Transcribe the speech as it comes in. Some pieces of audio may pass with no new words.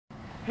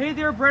Hey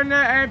there, Brenda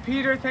and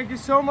Peter. Thank you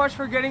so much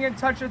for getting in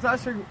touch with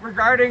us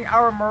regarding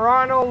our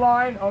Murano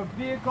line of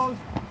vehicles.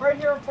 Right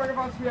here in front of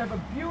us, we have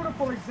a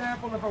beautiful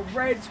example of a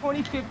red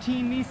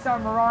 2015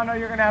 Nissan Murano.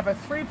 You're going to have a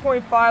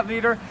 3.5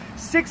 liter,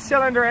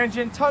 6-cylinder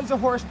engine, tons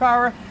of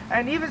horsepower,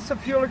 and even some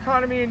fuel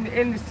economy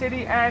in the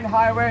city and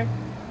highway.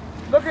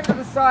 Looking to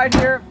the side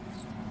here,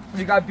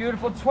 we got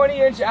beautiful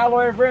 20-inch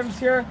alloy rims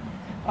here.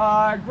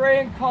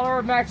 Gray in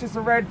color, matches the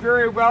red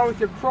very well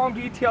with your chrome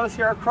details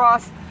here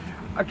across.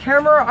 A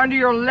camera under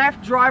your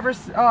left driver's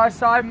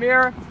side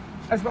mirror,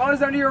 as well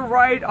as under your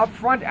right, up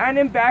front and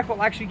in back,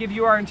 will actually give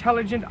you our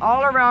intelligent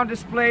all-around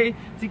display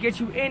to get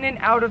you in and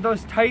out of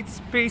those tight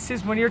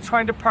spaces when you're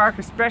trying to park,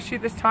 especially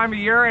this time of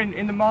year and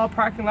in the mall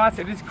parking lots.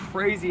 It is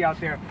crazy out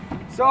there.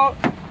 So,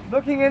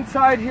 looking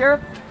inside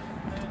here,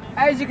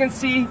 as you can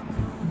see,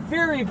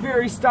 very,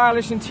 very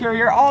stylish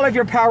interior. All of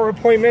your power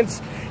appointments.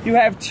 You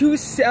have two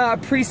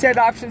preset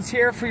options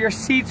here for your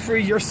seats for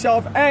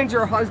yourself and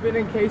your husband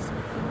in case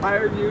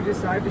either of you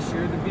decide to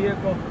share the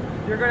vehicle.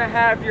 You're going to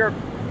have your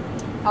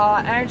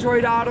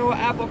Android Auto,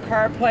 Apple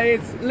CarPlay,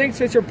 it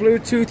links with your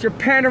Bluetooth, your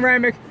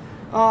panoramic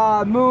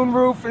moon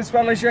roof, as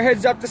well as your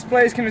heads-up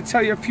display is going to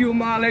tell you fuel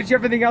mileage,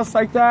 everything else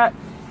like that.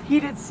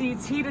 Heated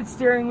seats, heated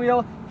steering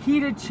wheel,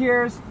 heated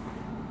chairs.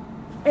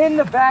 In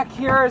the back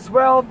here as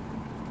well,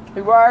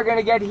 you are going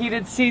to get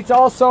heated seats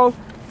also.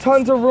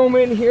 Tons of room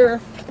in here.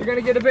 You're going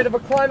to get a bit of a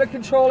climate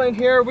control in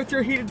here with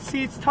your heated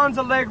seats, tons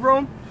of leg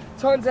room,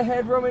 tons of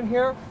headroom in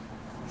here.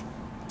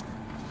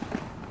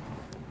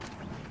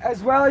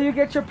 As well, you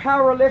get your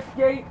power lift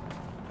gate.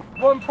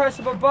 One press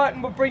of a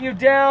button will bring you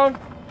down.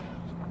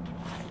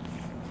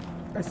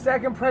 A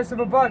second press of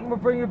a button will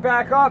bring you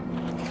back up.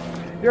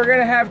 You're going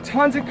to have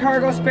tons of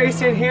cargo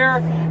space in here,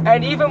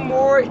 and even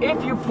more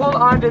if you pull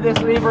onto this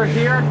lever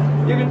here.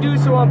 You can do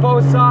so on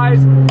both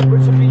sides,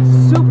 which will be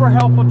super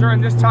helpful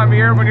during this time of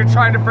year when you're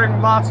trying to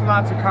bring lots and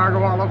lots of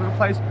cargo all over the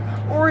place,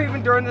 or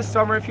even during the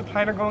summer if you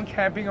plan on going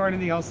camping or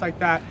anything else like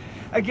that.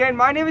 Again,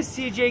 my name is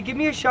CJ. Give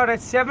me a shout at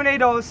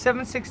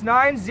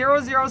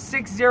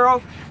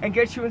 780-769-0060 and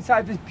get you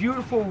inside this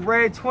beautiful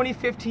red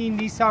 2015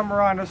 Nissan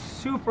Murano.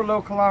 Super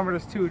low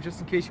kilometers too,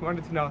 just in case you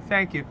wanted to know.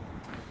 Thank you.